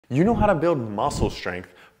You know how to build muscle strength,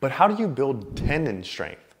 but how do you build tendon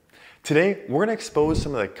strength? Today, we're gonna expose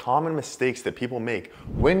some of the common mistakes that people make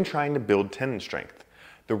when trying to build tendon strength.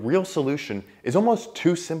 The real solution is almost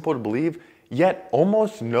too simple to believe, yet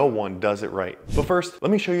almost no one does it right. But first,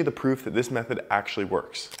 let me show you the proof that this method actually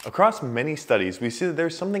works. Across many studies, we see that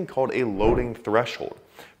there's something called a loading threshold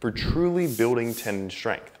for truly building tendon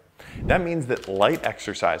strength. That means that light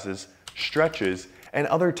exercises, stretches, and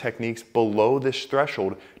other techniques below this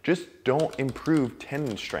threshold just don't improve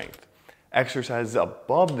tendon strength. Exercises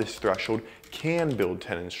above this threshold can build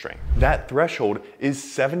tendon strength. That threshold is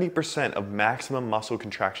 70% of maximum muscle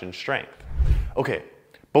contraction strength. Okay,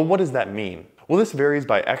 but what does that mean? Well, this varies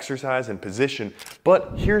by exercise and position,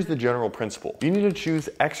 but here's the general principle. You need to choose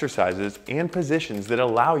exercises and positions that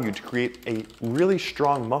allow you to create a really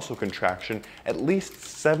strong muscle contraction, at least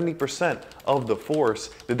 70% of the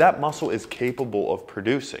force that muscle is capable of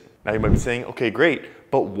producing. Now you might be saying, okay,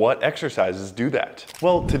 great, but what exercises do that?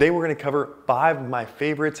 Well, today we're gonna cover 5 of my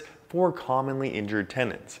favorites for commonly injured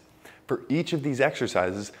tendons. For each of these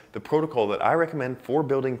exercises, the protocol that I recommend for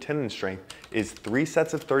building tendon strength is 3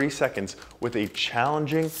 sets of 30 seconds with a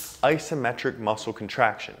challenging isometric muscle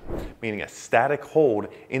contraction, meaning a static hold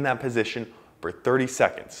in that position for 30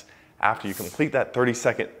 seconds. After you complete that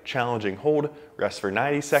 30-second challenging hold, rest for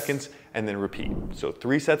 90 seconds and then repeat. So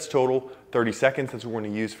 3 sets total, 30 seconds, that's what we're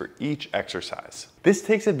gonna use for each exercise. This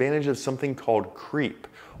takes advantage of something called creep,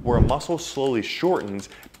 where a muscle slowly shortens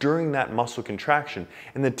during that muscle contraction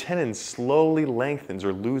and the tendon slowly lengthens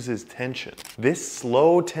or loses tension. This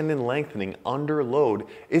slow tendon lengthening under load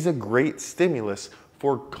is a great stimulus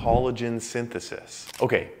for collagen synthesis.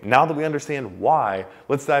 Okay, now that we understand why,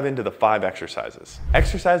 let's dive into the 5 exercises.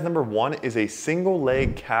 Exercise number 1 is a single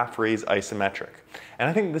leg calf raise isometric. And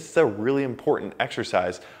I think this is a really important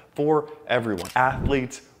exercise for everyone.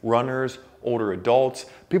 Athletes, runners, older adults,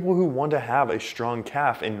 people who want to have a strong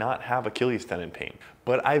calf and not have Achilles tendon pain.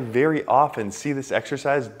 But I very often see this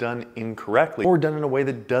exercise done incorrectly or done in a way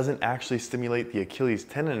that doesn't actually stimulate the Achilles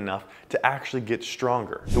tendon enough to actually get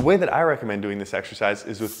stronger. The way that I recommend doing this exercise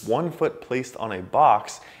is with one foot placed on a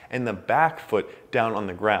box and the back foot down on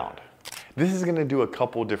the ground. This is gonna do a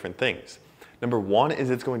couple different things. Number 1 is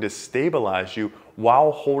it's going to stabilize you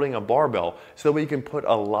while holding a barbell so that you can put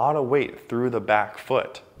a lot of weight through the back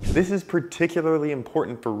foot. This is particularly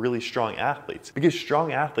important for really strong athletes because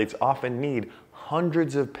strong athletes often need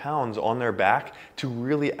hundreds of pounds on their back to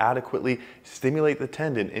really adequately stimulate the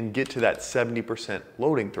tendon and get to that 70%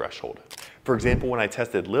 loading threshold. For example, when I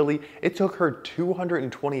tested Lily, it took her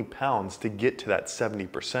 220 pounds to get to that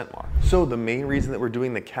 70% mark. So the main reason that we're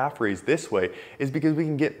doing the calf raise this way is because we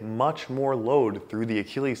can get much more load through the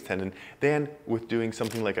Achilles tendon than with doing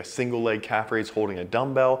something like a single leg calf raise holding a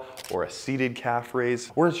dumbbell or a seated calf raise,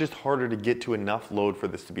 where it's just harder to get to enough load for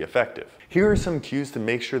this to be effective. Here are some cues to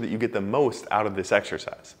make sure that you get the most out of this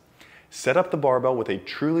exercise. Set up the barbell with a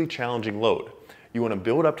truly challenging load. You want to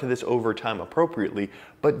build up to this over time appropriately,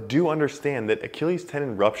 but do understand that Achilles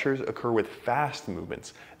tendon ruptures occur with fast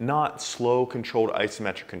movements, not slow, controlled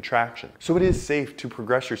isometric contraction. So it is safe to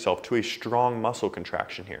progress yourself to a strong muscle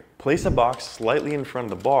contraction here. Place a box slightly in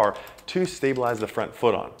front of the bar to stabilize the front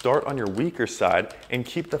foot on. Start on your weaker side and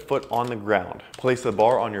keep the foot on the ground. Place the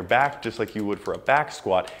bar on your back just like you would for a back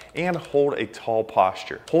squat and hold a tall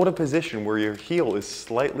posture. Hold a position where your heel is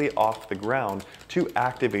slightly off the ground to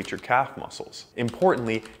activate your calf muscles.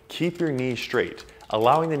 Importantly, keep your knees straight.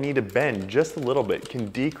 Allowing the knee to bend just a little bit can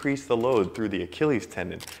decrease the load through the Achilles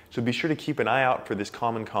tendon, so be sure to keep an eye out for this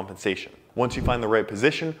common compensation. Once you find the right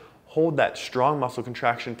position, hold that strong muscle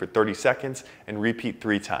contraction for 30 seconds and repeat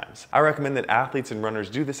 3 times. I recommend that athletes and runners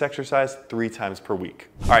do this exercise 3 times per week.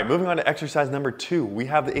 All right, moving on to exercise number 2, we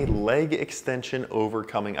have a leg extension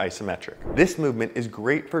overcoming isometric. This movement is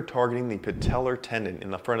great for targeting the patellar tendon in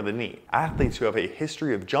the front of the knee. Athletes who have a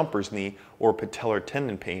history of jumper's knee or patellar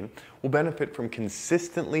tendon pain will benefit from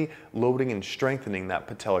consistently loading and strengthening that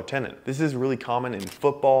patellar tendon. This is really common in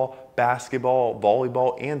football, basketball,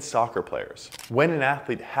 volleyball, and soccer players. When an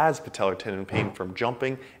athlete has patellar tendon pain from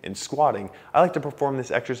jumping and squatting, I like to perform this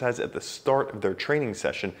exercise at the start of their training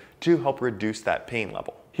session to help reduce that pain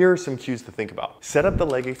level. Here are some cues to think about. Set up the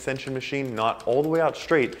leg extension machine not all the way out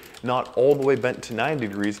straight, not all the way bent to 90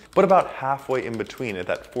 degrees, but about halfway in between at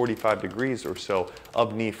that 45 degrees or so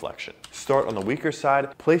of knee flexion. Start on the weaker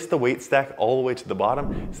side, place the weight stack all the way to the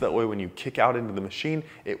bottom, so that way when you kick out into the machine,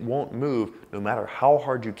 it won't move no matter how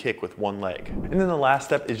hard you kick with one leg. And then the last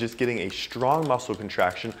step is just getting a strong muscle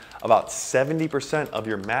contraction, about 70% of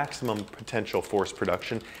your maximum potential force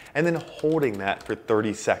production, and then holding that for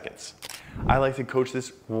 30 seconds. I like to coach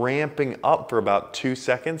this ramping up for about 2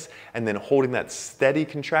 seconds and then holding that steady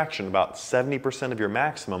contraction, about 70% of your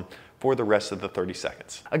maximum, for the rest of the 30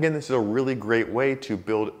 seconds. Again, this is a really great way to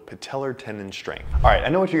build patellar tendon strength. All right, I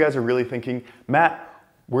know what you guys are really thinking. Matt,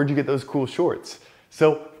 where'd you get those cool shorts?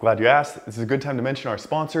 So, glad you asked. This is a good time to mention our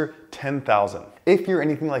sponsor, 10,000. If you're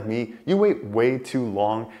anything like me, you wait way too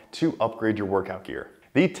long to upgrade your workout gear.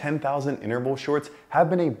 The 10,000 interval shorts have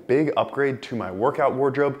been a big upgrade to my workout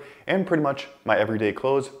wardrobe and pretty much my everyday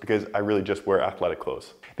clothes because I really just wear athletic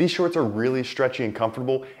clothes. These shorts are really stretchy and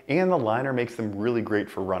comfortable, and the liner makes them really great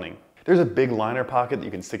for running. There's a big liner pocket that you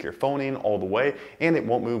can stick your phone in all the way, and it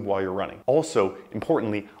won't move while you're running. Also,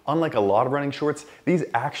 importantly, unlike a lot of running shorts, these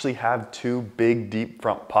actually have 2 big deep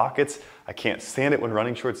front pockets. I can't stand it when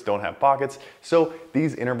running shorts don't have pockets, so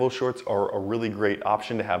these interval shorts are a really great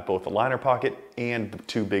option to have both a liner pocket and the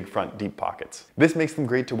 2 big front deep pockets. This makes them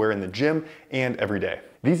great to wear in the gym and every day.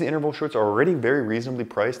 These interval shorts are already very reasonably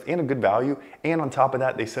priced and a good value, and on top of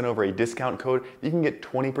that, they sent over a discount code. You can get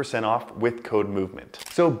 20% off with code MOVEMENT.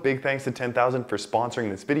 So big thanks to 10,000 for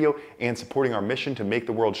sponsoring this video and supporting our mission to make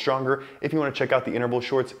the world stronger. If you want to check out the interval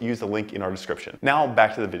shorts, use the link in our description. Now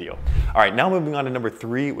back to the video. All right, now moving on to number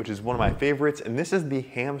 3, which is one of my favorites, and this is the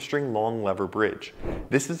hamstring long lever bridge.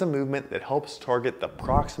 This is a movement that helps target the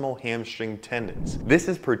proximal hamstring tendons. This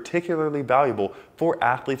is particularly valuable for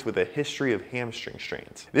athletes with a history of hamstring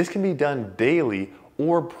strains. This can be done daily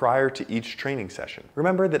or prior to each training session.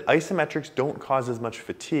 Remember that isometrics don't cause as much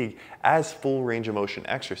fatigue as full range of motion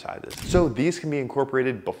exercises. So these can be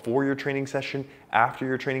incorporated before your training session, after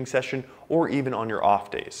your training session, or even on your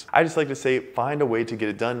off days. I just like to say, find a way to get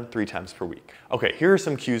it done 3 times per week. Okay, here are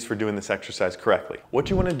some cues for doing this exercise correctly. What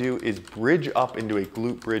you wanna do is bridge up into a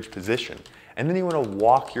glute bridge position, and then you wanna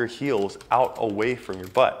walk your heels out away from your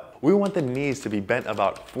butt. We want the knees to be bent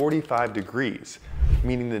about 45 degrees,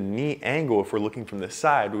 meaning the knee angle, if we're looking from the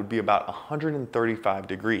side, would be about 135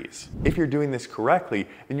 degrees. If you're doing this correctly,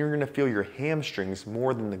 then you're gonna feel your hamstrings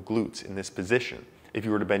more than the glutes in this position. If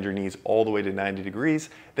you were to bend your knees all the way to 90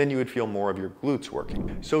 degrees, then you would feel more of your glutes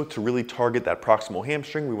working. So to really target that proximal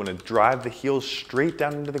hamstring, we wanna drive the heels straight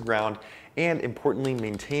down into the ground and importantly,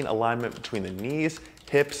 maintain alignment between the knees,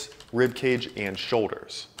 hips, rib cage, and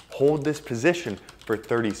shoulders. Hold this position for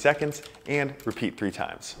 30 seconds and repeat 3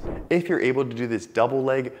 times. If you're able to do this double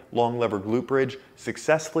leg long lever glute bridge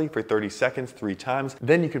successfully for 30 seconds 3 times,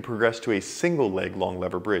 then you can progress to a single leg long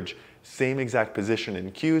lever bridge. Same exact position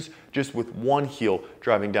and cues, just with 1 heel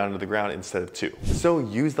driving down to the ground instead of 2. So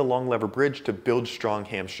use the long lever bridge to build strong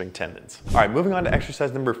hamstring tendons. All right, moving on to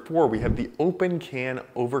exercise number 4, we have the open can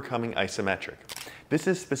overcoming isometric. This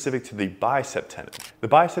is specific to the bicep tendon. The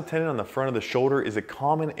bicep tendon on the front of the shoulder is a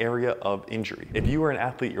common area of injury. If you are an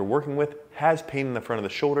athlete you're working with has pain in the front of the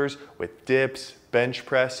shoulders with dips, bench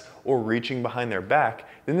press, or reaching behind their back,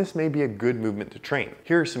 then this may be a good movement to train.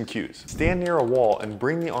 Here are some cues. Stand near a wall and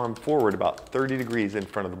bring the arm forward about 30 degrees in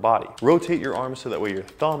front of the body. Rotate your arm so that way your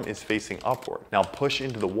thumb is facing upward. Now push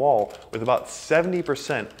into the wall with about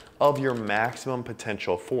 70% of your maximum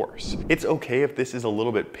potential force. It's okay if this is a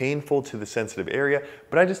little bit painful to the sensitive area,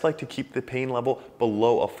 but I just like to keep the pain level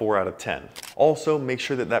below a 4 out of 10. Also, make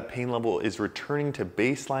sure that that pain level is returning to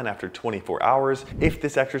baseline after 24 hours. If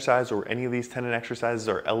this exercise or any of these tendon exercises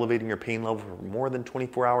are elevating your pain level for more than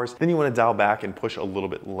 24 hours, then you want to dial back and push a little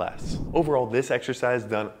bit less. Overall, this exercise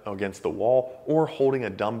done against the wall or holding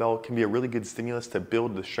a dumbbell can be a really good stimulus to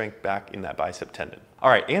build the strength back in that bicep tendon. All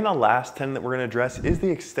right, and the last tendon that we're gonna address is the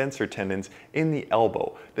extensor tendons in the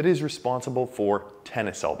elbow that is responsible for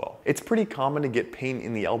tennis elbow. It's pretty common to get pain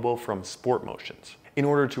in the elbow from sport motions. In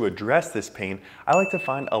order to address this pain, I like to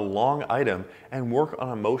find a long item and work on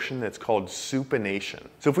a motion that's called supination.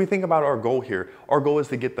 So if we think about our goal here, our goal is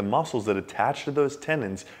to get the muscles that attach to those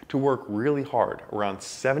tendons to work really hard, around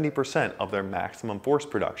 70% of their maximum force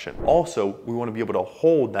production. Also, we want to be able to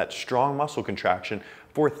hold that strong muscle contraction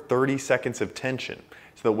for 30 seconds of tension,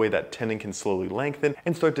 so the way that tendon can slowly lengthen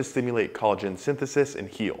and start to stimulate collagen synthesis and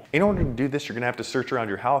heal. In order to do this, you're gonna have to search around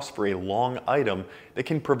your house for a long item that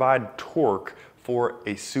can provide torque for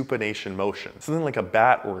a supination motion. Something like a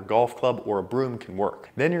bat or a golf club or a broom can work.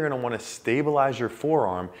 Then you're gonna wanna stabilize your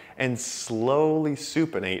forearm and slowly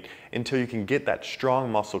supinate until you can get that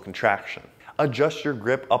strong muscle contraction. Adjust your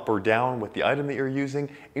grip up or down with the item that you're using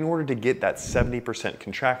in order to get that 70%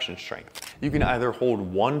 contraction strength. You can either hold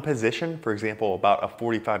one position, for example, about a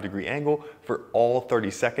 45-degree angle for all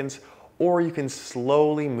 30 seconds, or you can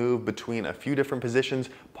slowly move between a few different positions,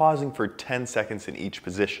 pausing for 10 seconds in each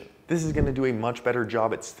position. This is gonna do a much better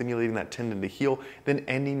job at stimulating that tendon to heal than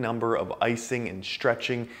any number of icing and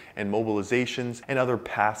stretching and mobilizations and other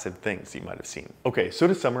passive things you might have seen. Okay, so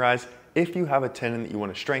to summarize, If you have a tendon that you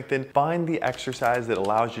want to strengthen, find the exercise that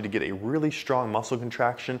allows you to get a really strong muscle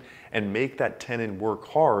contraction and make that tendon work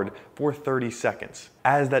hard for 30 seconds.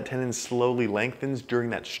 As that tendon slowly lengthens during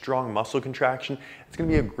that strong muscle contraction, it's going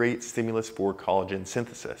to be a great stimulus for collagen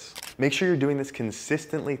synthesis. Make sure you're doing this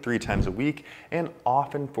consistently 3 times a week and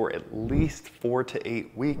often for at least 4 to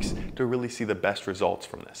 8 weeks to really see the best results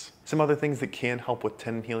from this. Some other things that can help with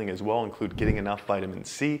tendon healing as well include getting enough vitamin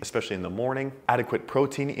C, especially in the morning, adequate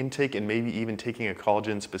protein intake, and maybe even taking a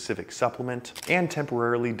collagen specific supplement, and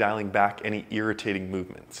temporarily dialing back any irritating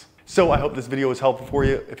movements. So I hope this video was helpful for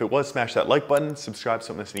you. If it was, smash that like button, subscribe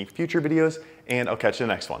so you don't miss any future videos, and I'll catch you in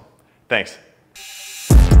the next one. Thanks.